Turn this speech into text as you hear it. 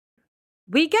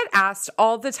We get asked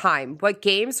all the time what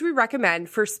games we recommend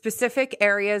for specific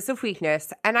areas of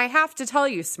weakness, and I have to tell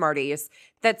you, smarties,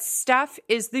 that Steph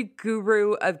is the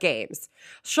guru of games.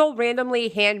 She'll randomly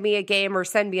hand me a game or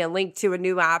send me a link to a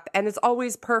new app, and it's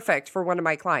always perfect for one of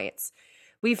my clients.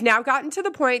 We've now gotten to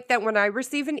the point that when I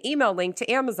receive an email link to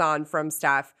Amazon from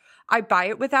Steph, I buy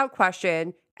it without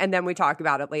question, and then we talk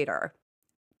about it later.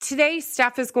 Today,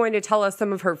 Steph is going to tell us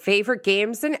some of her favorite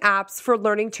games and apps for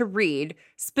learning to read,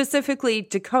 specifically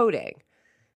decoding.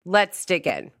 Let's dig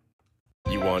in.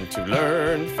 You want to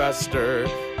learn faster,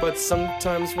 but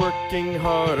sometimes working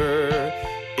harder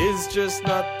is just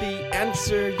not the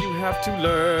answer. You have to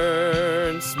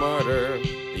learn smarter.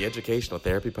 The Educational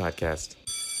Therapy Podcast.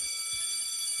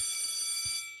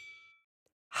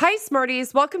 Hi,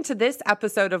 Smarties. Welcome to this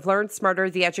episode of Learn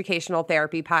Smarter, the Educational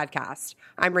Therapy Podcast.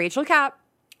 I'm Rachel Kapp.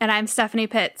 And I'm Stephanie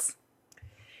Pitts.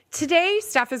 Today,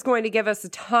 Steph is going to give us a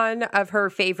ton of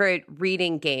her favorite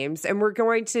reading games, and we're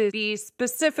going to be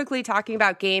specifically talking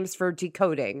about games for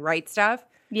decoding, right, Steph?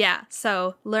 Yeah,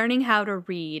 so learning how to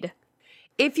read.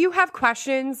 If you have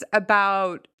questions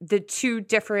about the two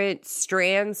different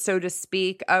strands, so to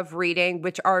speak, of reading,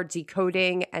 which are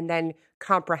decoding and then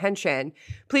comprehension,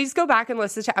 please go back and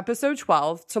listen to episode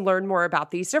 12 to learn more about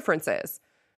these differences.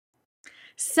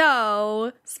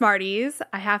 So, Smarties,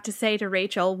 I have to say to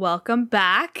Rachel, welcome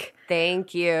back.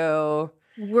 Thank you.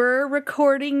 We're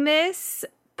recording this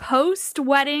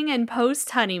post-wedding and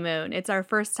post-honeymoon. It's our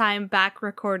first time back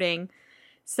recording.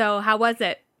 So, how was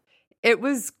it? It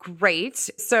was great.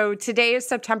 So today is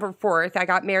September 4th. I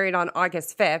got married on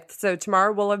August 5th. So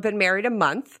tomorrow we'll have been married a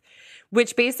month,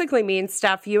 which basically means,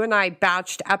 Steph, you and I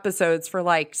batched episodes for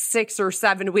like 6 or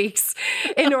 7 weeks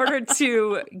in order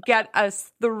to get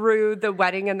us through the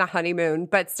wedding and the honeymoon.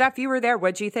 But Steph, you were there.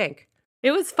 What'd you think?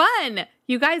 It was fun.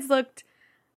 You guys looked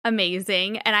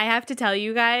amazing. And I have to tell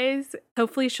you guys,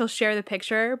 hopefully she'll share the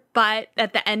picture, but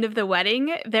at the end of the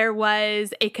wedding, there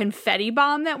was a confetti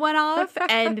bomb that went off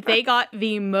and they got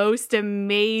the most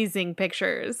amazing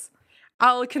pictures.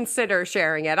 I'll consider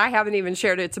sharing it. I haven't even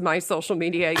shared it to my social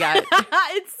media yet.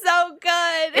 It's so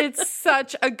good. It's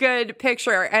such a good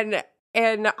picture. And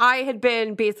I had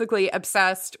been basically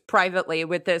obsessed privately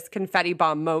with this confetti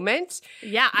bomb moment.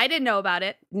 Yeah, I didn't know about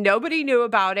it. Nobody knew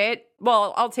about it.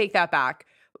 Well, I'll take that back.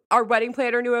 Our wedding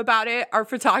planner knew about it. Our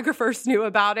photographers knew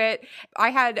about it. I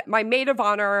had my maid of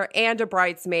honor and a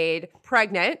bridesmaid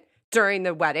pregnant during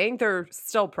the wedding. They're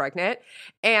still pregnant.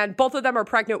 And both of them are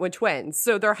pregnant with twins.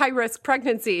 So they're high-risk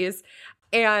pregnancies.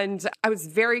 And I was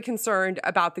very concerned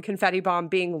about the confetti bomb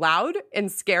being loud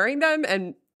and scaring them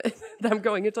and them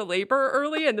going into labor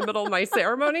early in the middle of my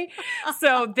ceremony.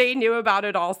 So they knew about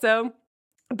it also.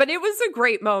 But it was a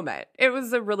great moment. It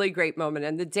was a really great moment.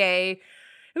 And the day...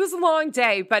 It was a long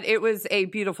day, but it was a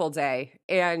beautiful day.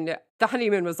 And the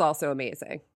honeymoon was also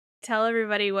amazing. Tell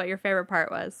everybody what your favorite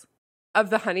part was.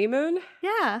 Of the honeymoon?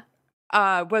 Yeah.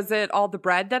 Was it all the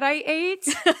bread that I ate?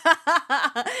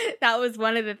 That was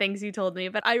one of the things you told me.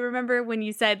 But I remember when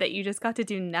you said that you just got to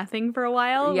do nothing for a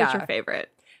while. Yeah. What's your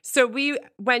favorite? So we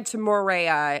went to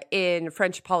Moorea in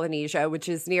French Polynesia, which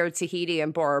is near Tahiti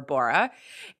and Bora Bora.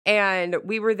 And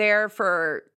we were there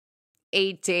for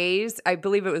 8 days. I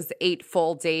believe it was 8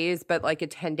 full days, but like a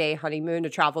 10-day honeymoon, a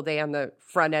travel day on the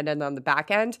front end and on the back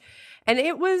end. And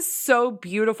it was so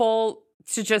beautiful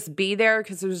to just be there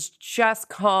because it was just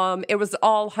calm. It was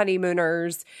all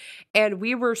honeymooners. And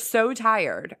we were so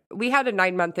tired. We had a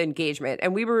 9-month engagement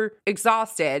and we were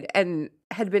exhausted and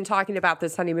had been talking about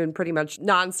this honeymoon pretty much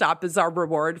nonstop as our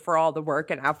reward for all the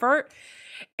work and effort.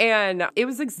 And it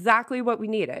was exactly what we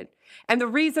needed. And the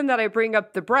reason that I bring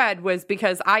up the bread was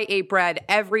because I ate bread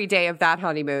every day of that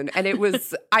honeymoon. And it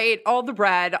was, I ate all the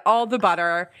bread, all the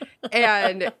butter.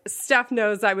 And Steph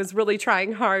knows I was really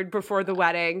trying hard before the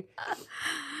wedding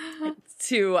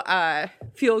to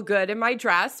feel good in my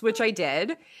dress, which I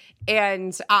did.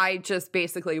 And I just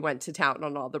basically went to town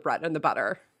on all the bread and the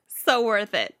butter. So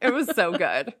worth it. It was so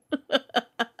good.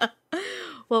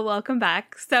 Well, welcome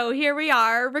back. So here we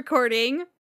are recording.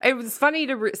 It was funny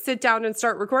to sit down and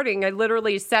start recording. I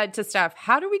literally said to Steph,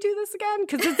 how do we do this again?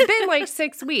 Because it's been like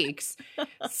 6 weeks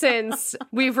since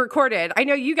we've recorded. I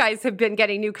know you guys have been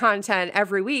getting new content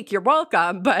every week. You're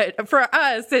welcome. But for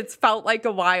us, it's felt like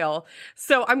a while.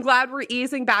 So I'm glad we're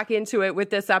easing back into it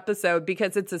with this episode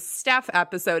because it's a Steph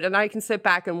episode and I can sit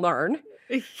back and learn.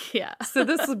 Yeah. So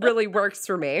this really works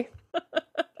for me.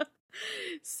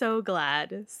 So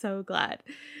glad. So glad.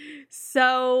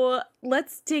 So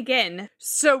let's dig in.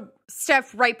 So,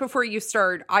 Steph, right before you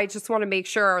start, I just want to make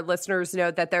sure our listeners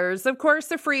know that there's, of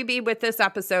course, a freebie with this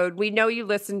episode. We know you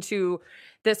listen to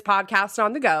this podcast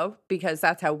on the go, because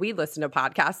that's how we listen to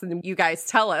podcasts. And you guys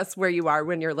tell us where you are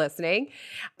when you're listening.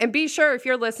 And be sure, if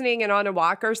you're listening and on a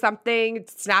walk or something,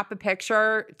 snap a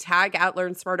picture, tag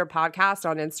 @Learn Smarter Podcast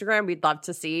on Instagram. We'd love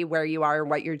to see where you are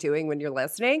and what you're doing when you're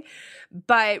listening.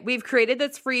 But we've created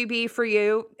this freebie for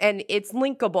you, and it's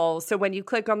linkable. So when you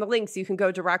click on the links, you can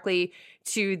go directly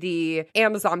to the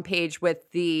Amazon page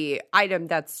with the item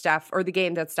that Steph, or the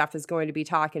game that Steph is going to be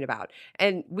talking about.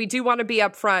 And we do want to be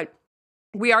upfront.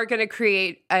 We are going to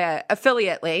create an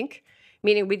affiliate link,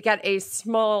 meaning we'd get a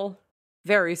small,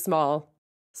 very small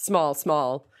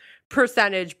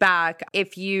percentage back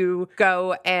if you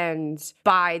go and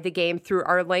buy the game through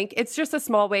our link. It's just a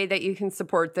small way that you can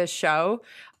support this show.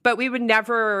 But we would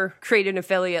never create an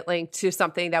affiliate link to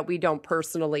something that we don't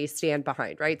personally stand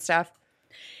behind, right, Steph?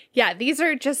 Yeah, these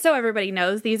are, just so everybody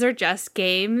knows, these are just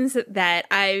games that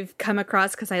I've come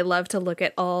across because I love to look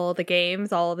at all the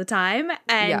games all the time.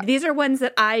 And these are ones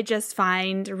that I just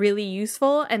find really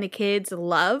useful and the kids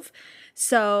love.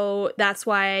 So that's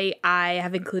why I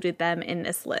have included them in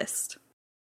this list.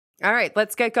 All right,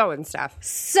 let's get going, Steph.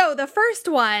 So the first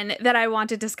one that I want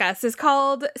to discuss is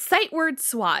called Sight Word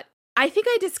SWAT. I think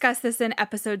I discussed this in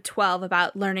episode 12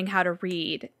 about learning how to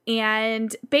read.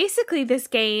 And basically this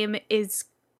game is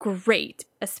great,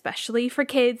 especially for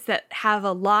kids that have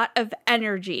a lot of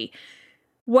energy.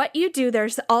 What you do,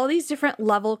 there's all these different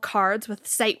level cards with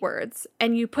sight words,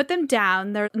 and you put them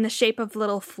down. They're in the shape of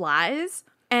little flies,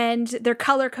 and they're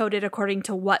color-coded according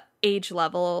to what age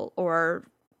level or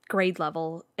grade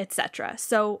level, etc.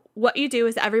 So what you do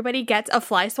is everybody gets a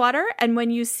fly swatter, and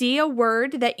when you see a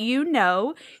word that you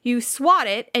know, you swat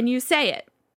it and you say it.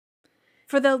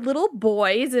 For the little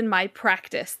boys in my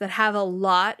practice that have a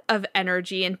lot of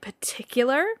energy in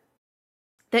particular,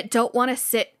 that don't want to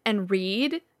sit and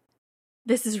read,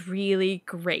 this is really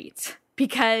great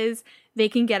because they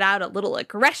can get out a little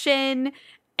aggression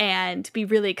and be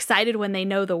really excited when they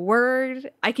know the word.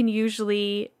 I can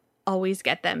usually always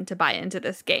get them to buy into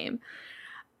this game.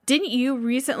 Didn't you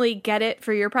recently get it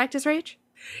for your practice, Rach?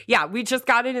 Yeah, we just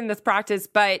got it in this practice,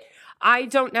 but I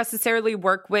don't necessarily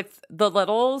work with the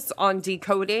littles on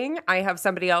decoding. I have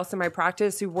somebody else in my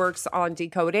practice who works on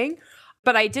decoding,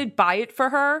 but I did buy it for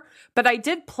her. But I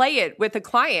did play it with a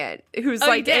client who's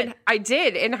I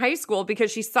did in high school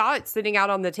because she saw it sitting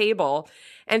out on the table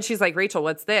and she's like, Rachel,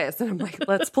 what's this? And I'm like,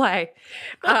 let's play.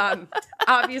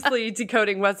 Obviously,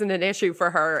 decoding wasn't an issue for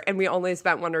her and we only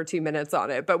spent 1 or 2 minutes on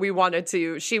it, but we wanted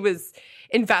to. She was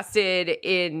invested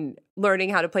in learning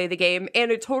how to play the game,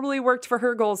 and it totally worked for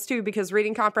her goals too, because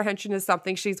reading comprehension is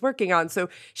something she's working on. So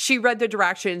she read the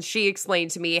directions, she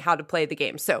explained to me how to play the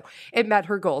game, so it met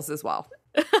her goals as well.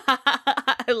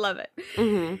 I love it.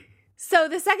 Mm-hmm. So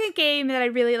the second game that I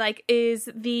really like is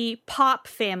the Pop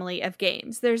family of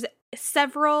games. There's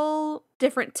several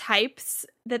different types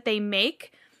that they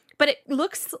make, but it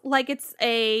looks like it's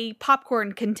a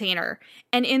popcorn container,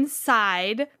 and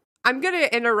inside... I'm going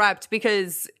to interrupt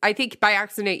because I think by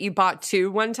accident you bought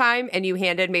 2 one time and you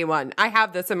handed me 1. I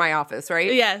have this in my office,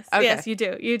 right? Yes, okay. Yes, you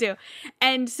do. You do.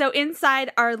 And so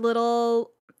inside are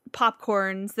little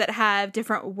popcorns that have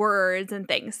different words and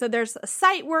things. So there's a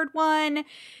sight word one,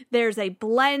 there's a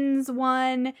blends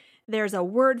one, there's a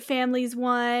word families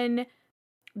one.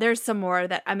 There's some more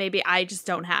that maybe I just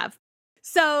don't have.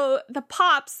 So the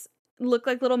pops look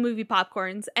like little movie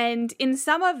popcorns, and in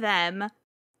some of them,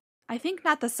 I think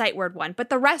not the sight word one, but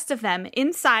the rest of them,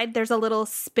 inside there's a little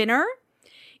spinner,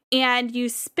 and you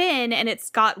spin and it's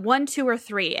got 1, 2, or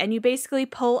 3, and you basically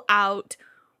pull out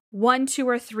 1, 2,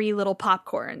 or 3 little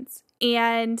popcorns,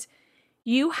 and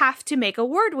you have to make a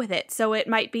word with it. So it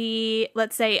might be,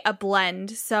 let's say, a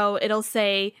blend. So it'll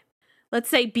say, let's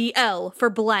say BL for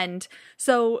blend.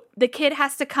 So the kid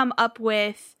has to come up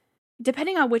with,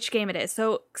 depending on which game it is.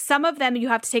 So some of them you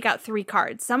have to take out 3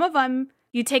 cards. Some of them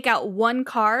you take out 1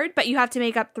 card, but you have to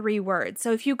make up 3 words.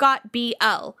 So if you got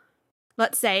BL,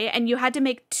 let's say, and you had to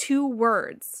make 2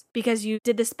 words because you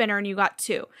did the spinner and you got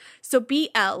 2. So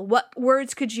BL, what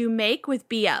words could you make with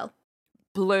BL?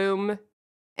 Bloom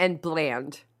and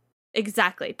bland.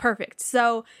 Exactly. Perfect.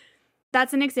 So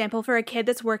that's an example for a kid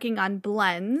that's working on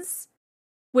blends,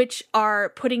 which are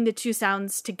putting the 2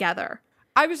 sounds together.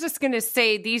 I was just going to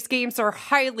say these games are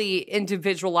highly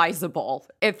individualizable,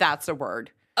 if that's a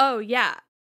word. Oh, yeah.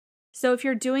 So if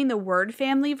you're doing the word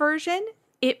family version,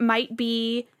 it might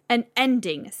be an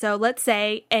ending. So let's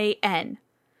say AN.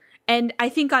 And I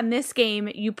think on this game,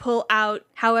 you pull out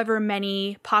however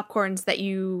many popcorns that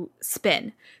you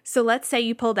spin. So let's say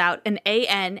you pulled out an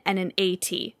AN and an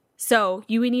AT. So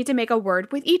you would need to make a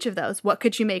word with each of those. What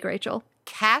could you make, Rachel?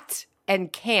 Cat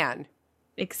and can.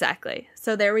 Exactly.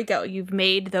 So there we go. You've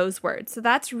made those words. So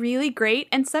that's really great.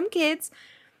 And some kids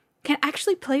can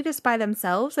actually play this by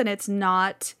themselves, and it's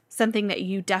not something that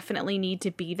you definitely need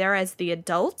to be there as the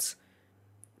adult,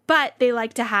 but they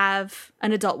like to have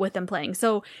an adult with them playing.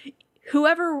 So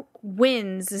whoever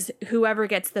wins is whoever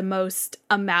gets the most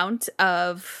amount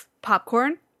of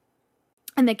popcorn.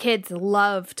 And the kids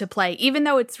love to play, even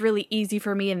though it's really easy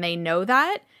for me and they know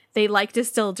that. They like to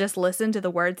still just listen to the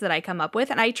words that I come up with.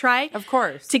 And I try, of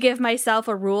course, to give myself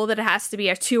a rule that it has to be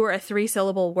a 2 or a 3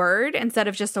 syllable word instead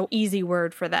of just an easy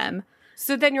word for them.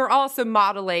 So then you're also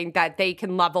modeling that they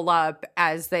can level up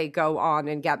as they go on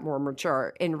and get more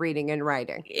mature in reading and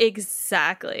writing.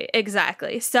 Exactly.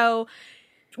 So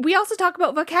we also talk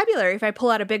about vocabulary. If I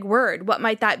pull out a big word, what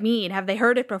might that mean? Have they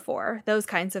heard it before? Those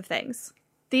kinds of things.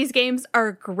 These games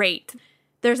are great.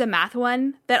 There's a math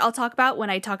one that I'll talk about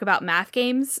when I talk about math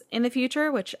games in the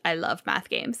future, which I love math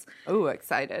games. Oh,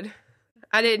 excited.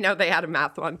 I didn't know they had a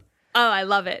math one. Oh, I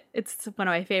love it. It's one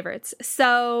of my favorites.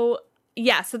 So,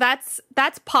 yeah, so that's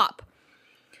Pop.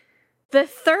 The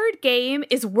third game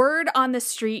is Word on the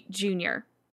Street Junior.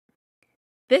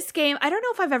 This game, I don't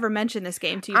know if I've ever mentioned this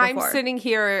game to you before. I'm sitting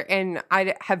here and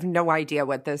I have no idea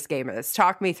what this game is.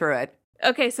 Talk me through it.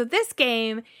 Okay, so this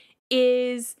game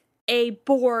is a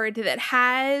board that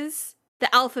has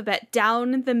the alphabet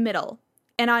down the middle.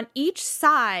 And on each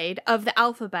side of the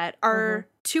alphabet are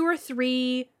 2 or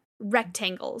 3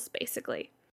 rectangles,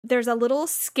 basically. There's a little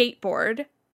skateboard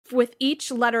with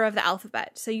each letter of the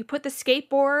alphabet. So you put the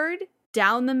skateboard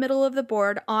down the middle of the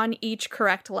board on each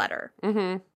correct letter.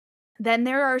 Mm-hmm. Then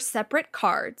there are separate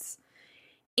cards.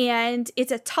 And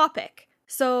it's a topic.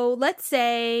 So let's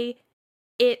say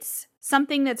it's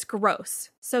something that's gross.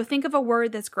 So think of a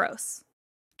word that's gross.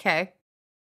 Okay.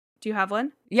 Do you have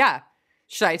one? Yeah.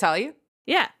 Should I tell you?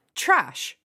 Yeah.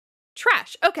 Trash.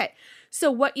 Trash. Okay.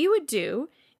 So what you would do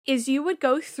is you would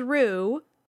go through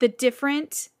the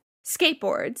different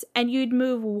skateboards and you'd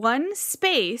move one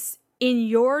space in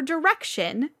your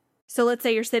direction. So let's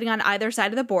say you're sitting on either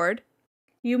side of the board.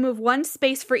 You move one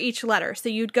space for each letter. So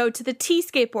you'd go to the T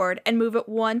skateboard and move it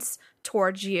once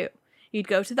towards you. You'd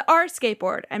go to the R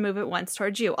skateboard and move it once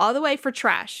towards you, all the way for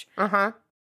trash. Uh-huh.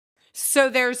 So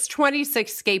there's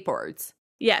 26 skateboards.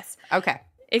 Yes. Okay.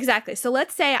 Exactly. So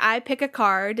let's say I pick a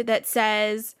card that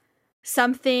says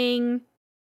something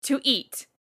to eat,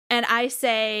 and I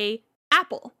say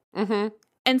apple. Mm-hmm.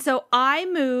 And so I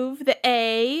move the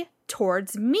A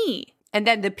towards me. And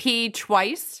then the P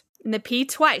twice. And the P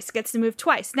twice, gets to move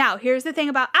twice. Now, here's the thing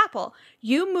about apple.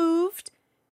 You moved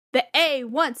the A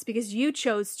once because you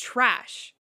chose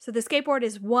trash. So the skateboard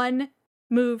is one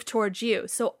move towards you.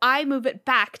 So I move it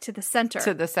back to the center.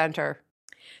 To the center.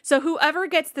 So whoever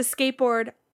gets the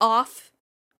skateboard off,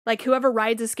 like whoever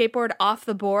rides a skateboard off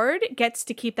the board gets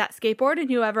to keep that skateboard,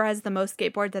 and whoever has the most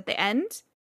skateboards at the end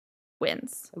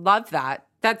wins. Love that.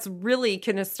 That's really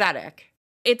kinesthetic.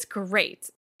 It's great.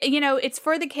 You know, it's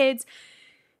for the kids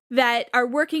that are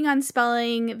working on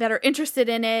spelling, that are interested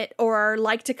in it, or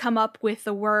like to come up with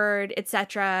the word,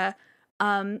 etc.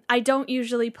 I don't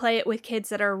usually play it with kids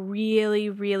that are really,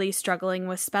 really struggling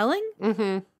with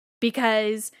spelling,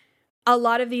 because a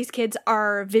lot of these kids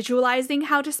are visualizing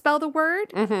how to spell the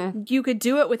word. You could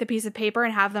do it with a piece of paper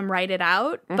and have them write it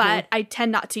out, but I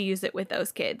tend not to use it with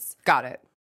those kids. Got it.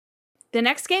 The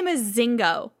next game is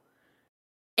Zingo.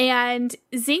 And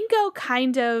Zingo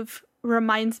kind of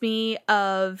reminds me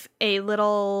of a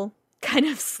little kind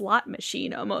of slot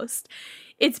machine almost.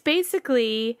 It's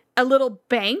basically a little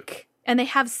bank, and they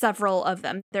have several of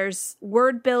them. There's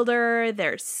Word Builder,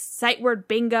 there's Sight Word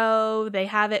Bingo, they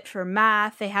have it for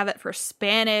math, they have it for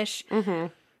Spanish.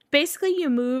 Basically, you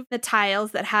move the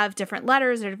tiles that have different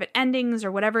letters or different endings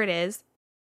or whatever it is,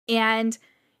 and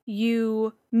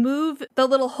you move the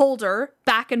little holder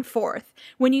back and forth.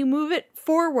 When you move it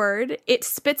forward, it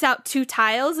spits out 2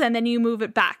 tiles, and then you move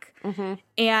it back.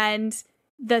 And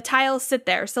the tiles sit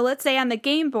there. So let's say on the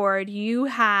game board, you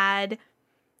had,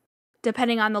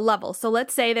 depending on the level. So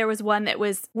let's say there was one that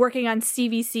was working on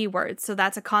CVC words. So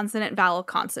that's a consonant, vowel,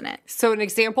 consonant. So an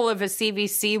example of a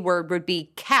CVC word would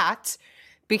be cat,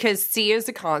 because C is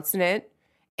a consonant,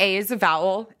 A is a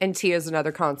vowel, and T is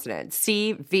another consonant.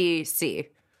 CVC.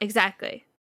 Exactly.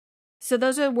 So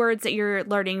those are words that you're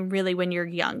learning really when you're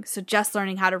young. So just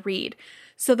learning how to read.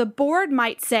 So the board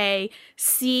might say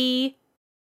C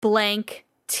blank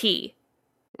T.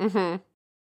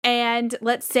 And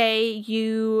let's say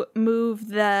you move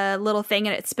the little thing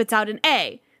and it spits out an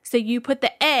A. So you put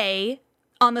the A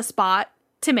on the spot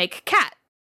to make cat.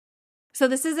 So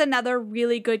this is another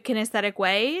really good kinesthetic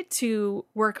way to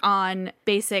work on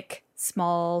basic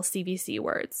small CVC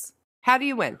words. How do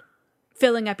you win?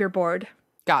 filling up your board.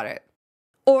 Got it.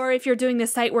 Or if you're doing the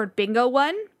sight word bingo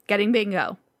one, getting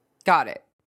bingo. Got it.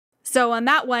 So on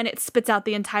that one, it spits out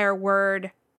the entire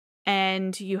word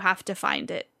and you have to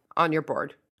find it. On your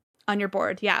board. On your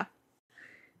board, yeah.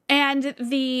 And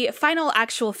the final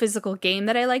actual physical game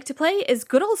that I like to play is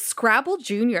good old Scrabble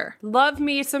Jr. Love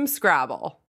me some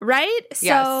Scrabble. Right?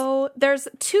 Yes. So there's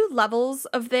 2 levels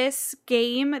of this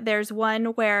game. There's one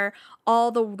where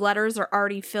all the letters are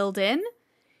already filled in.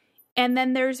 And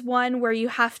then there's one where you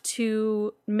have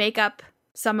to make up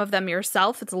some of them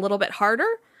yourself. It's a little bit harder.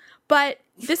 But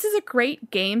this is a great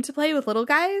game to play with little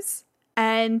guys.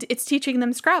 And it's teaching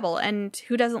them Scrabble. And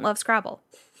who doesn't love Scrabble?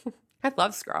 I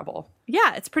love Scrabble.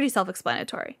 Yeah, it's pretty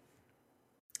self-explanatory.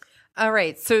 All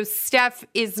right. So Steph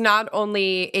is not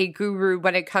only a guru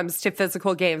when it comes to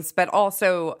physical games, but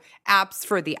also apps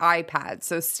for the iPad.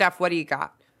 So Steph, what do you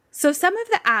got? So some of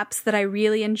the apps that I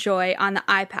really enjoy on the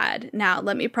iPad. Now,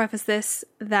 let me preface this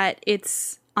that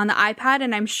it's on the iPad,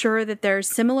 and I'm sure that they're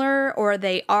similar or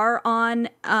they are on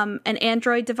an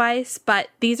Android device, but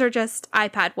these are just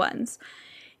iPad ones.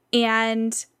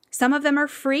 And some of them are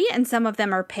free and some of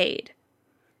them are paid.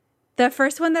 The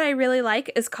first one that I really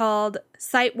like is called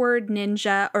Sight Word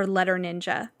Ninja or Letter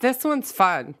Ninja. This one's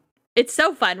fun. It's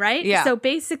so fun, right? Yeah. So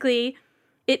basically,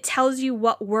 it tells you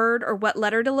what word or what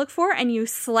letter to look for, and you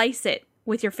slice it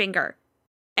with your finger.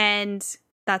 And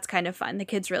that's kind of fun. The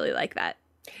kids really like that.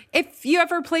 If you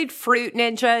ever played Fruit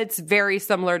Ninja, it's very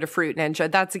similar to Fruit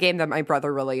Ninja. That's a game that my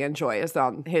brother really enjoys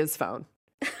on his phone.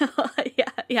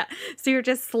 Yeah. So you're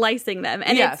just slicing them.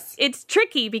 And yes. it's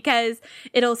tricky because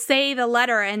it'll say the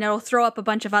letter and it'll throw up a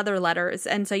bunch of other letters.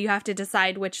 And so you have to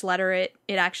decide which letter it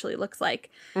actually looks like.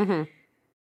 Mm-hmm.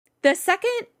 The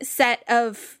second set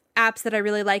of apps that I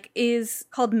really like is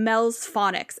called Mel's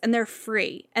Phonics, and they're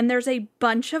free. And there's a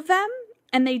bunch of them,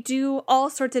 and they do all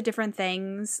sorts of different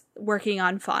things working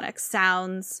on phonics,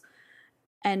 sounds,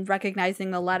 and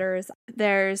recognizing the letters.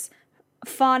 There's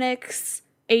phonics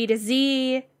A to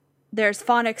Z, there's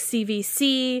phonics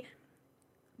CVC.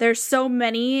 There's so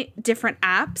many different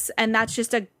apps, and that's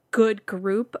just a good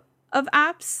group of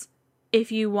apps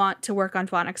if you want to work on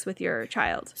phonics with your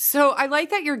child. So I like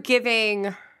that you're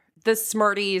giving the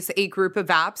Smarties a group of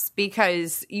apps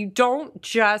because you don't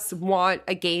just want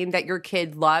a game that your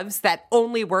kid loves that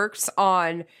only works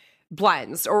on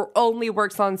blends or only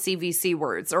works on CVC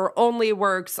words or only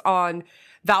works on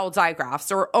vowel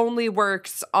digraphs or only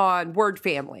works on word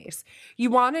families.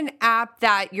 You want an app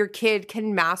that your kid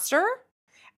can master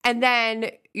and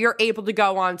then you're able to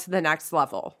go on to the next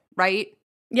level, right?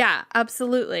 Yeah,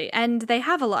 absolutely. And they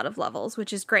have a lot of levels,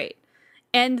 which is great.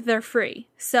 And they're free.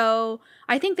 So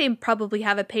I think they probably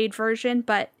have a paid version,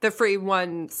 but the free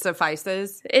one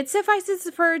suffices. It suffices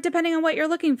for depending on what you're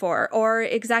looking for or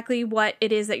exactly what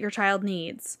it is that your child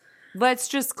needs. Let's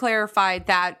just clarify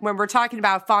that when we're talking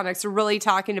about phonics, we're really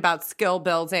talking about skill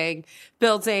building,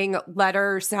 building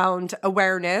letter sound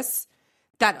awareness,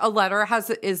 that a letter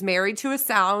is married to a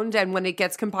sound, and when it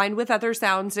gets combined with other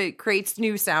sounds, it creates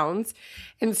new sounds.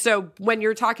 And so when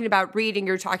you're talking about reading,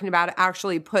 you're talking about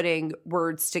actually putting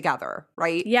words together,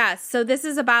 right? Yes. So this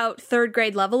is about 3rd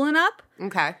grade level and up.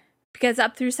 Okay. Because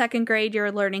up through 2nd grade,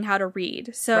 you're learning how to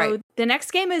read. So right. The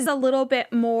next game is a little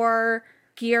bit more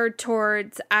geared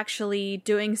towards actually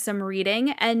doing some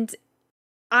reading. And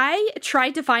I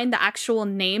tried to find the actual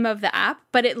name of the app,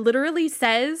 but it literally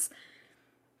says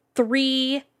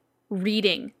 3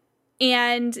 reading.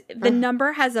 And the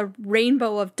number has a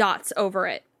rainbow of dots over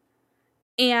it.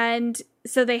 And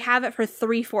so they have it for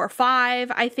 3, 4,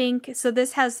 5, I think. So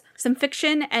this has some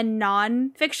fiction and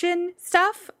non-fiction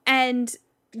stuff. And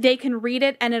they can read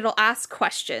it and it'll ask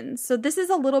questions. So this is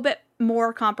a little bit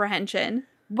more comprehension.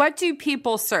 What do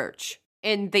people search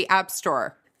in the App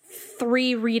Store?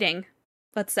 3 reading,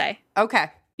 let's say.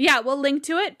 Okay. Yeah, we'll link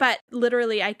to it, but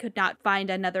literally I could not find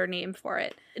another name for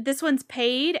it. This one's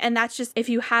paid, and that's just if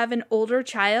you have an older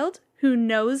child who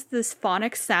knows this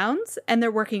phonics sounds and they're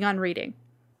working on reading.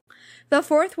 The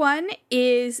 4th one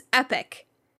is Epic.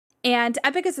 And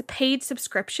Epic is a paid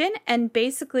subscription, and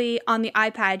basically on the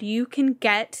iPad you can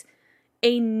get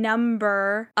a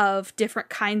number of different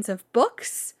kinds of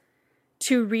books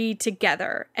to read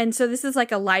together. And so this is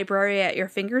like a library at your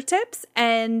fingertips,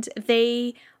 and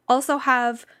they also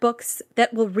have books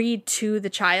that will read to the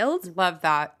child. Love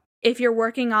that. If you're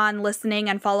working on listening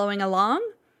and following along,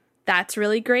 that's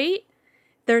really great.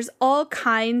 There's all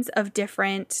kinds of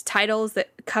different titles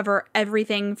that cover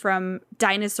everything from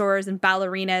dinosaurs and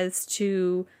ballerinas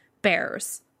to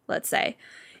bears, let's say.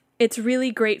 It's really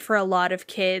great for a lot of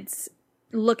kids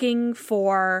looking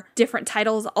for different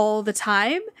titles all the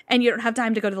time, and you don't have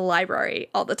time to go to the library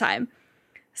all the time.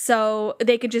 So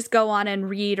they could just go on and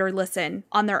read or listen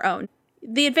on their own.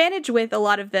 The advantage with a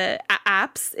lot of the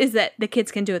apps is that the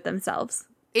kids can do it themselves.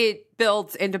 It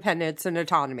builds independence and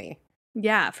autonomy.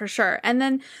 Yeah, for sure. And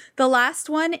then the last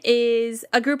one is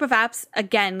a group of apps,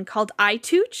 again, called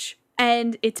iTooch,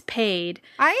 and it's paid.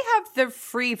 I have the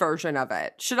free version of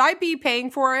it. Should I be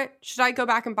paying for it? Should I go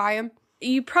back and buy them?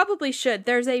 You probably should.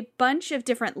 There's a bunch of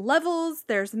different levels.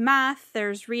 There's math,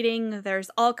 there's reading,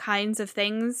 there's all kinds of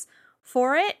things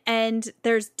for it. And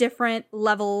there's different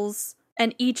levels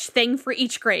and each thing for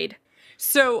each grade.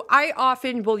 So I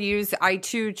often will use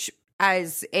iTooch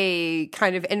as a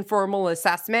kind of informal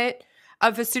assessment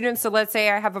of a student. So let's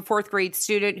say I have a 4th grade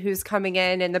student who's coming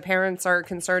in and the parents are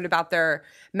concerned about their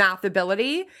math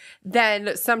ability.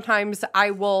 Then sometimes I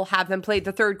will have them play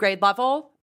the 3rd grade level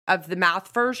of the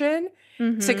math version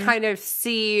to kind of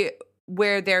see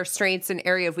where their strengths and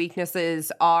area of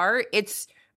weaknesses are. It's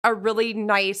a really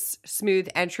nice, smooth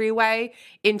entryway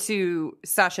into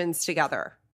sessions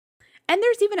together. And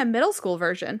there's even a middle school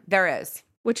version. There is.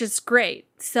 Which is great.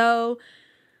 So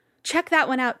check that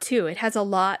one out too. It has a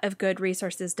lot of good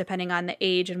resources depending on the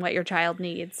age and what your child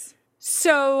needs.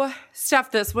 So, Steph,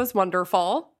 this was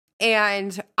wonderful.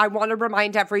 And I want to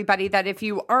remind everybody that if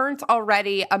you aren't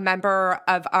already a member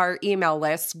of our email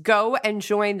list, go and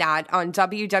join that on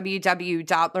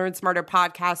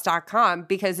www.learnsmarterpodcast.com,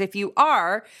 because if you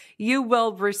are, you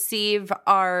will receive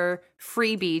our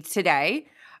freebie today,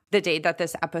 the day that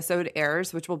this episode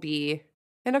airs, which will be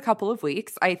in a couple of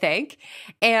weeks, I think.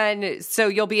 And so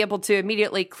you'll be able to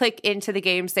immediately click into the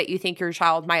games that you think your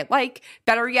child might like.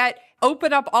 Better yet,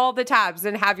 open up all the tabs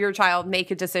and have your child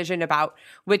make a decision about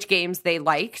which games they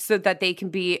like so that they can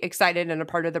be excited and a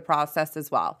part of the process as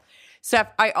well. Steph,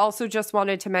 I also just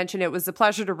wanted to mention it was a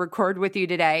pleasure to record with you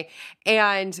today.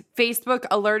 And Facebook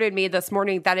alerted me this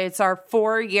morning that it's our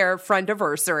 4-year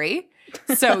friendiversary.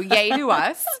 So yay to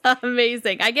us.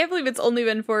 Amazing. I can't believe it's only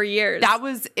been 4 years. That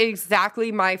was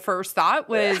exactly my first thought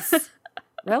was,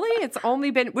 really? It's only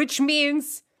been, which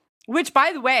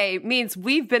by the way, means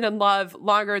we've been in love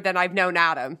longer than I've known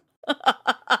Adam.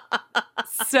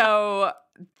 So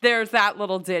there's that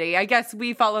little ditty. I guess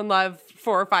we fell in love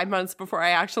 4 or 5 months before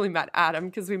I actually met Adam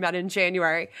because we met in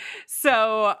January.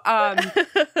 So,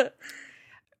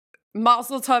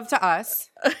 mazel tov to us.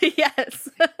 Yes.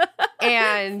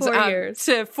 And 4 years.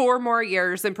 To 4 more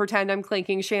years and pretend I'm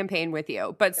clinking champagne with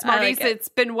you. But Smarties, it's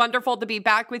been wonderful to be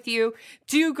back with you.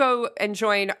 Do go and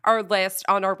join our list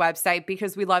on our website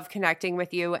because we love connecting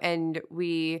with you and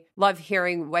we love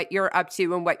hearing what you're up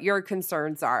to and what your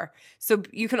concerns are. So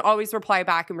you can always reply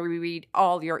back and we read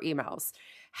all your emails.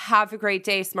 Have a great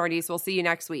day, Smarties. We'll see you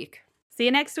next week. See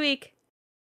you next week.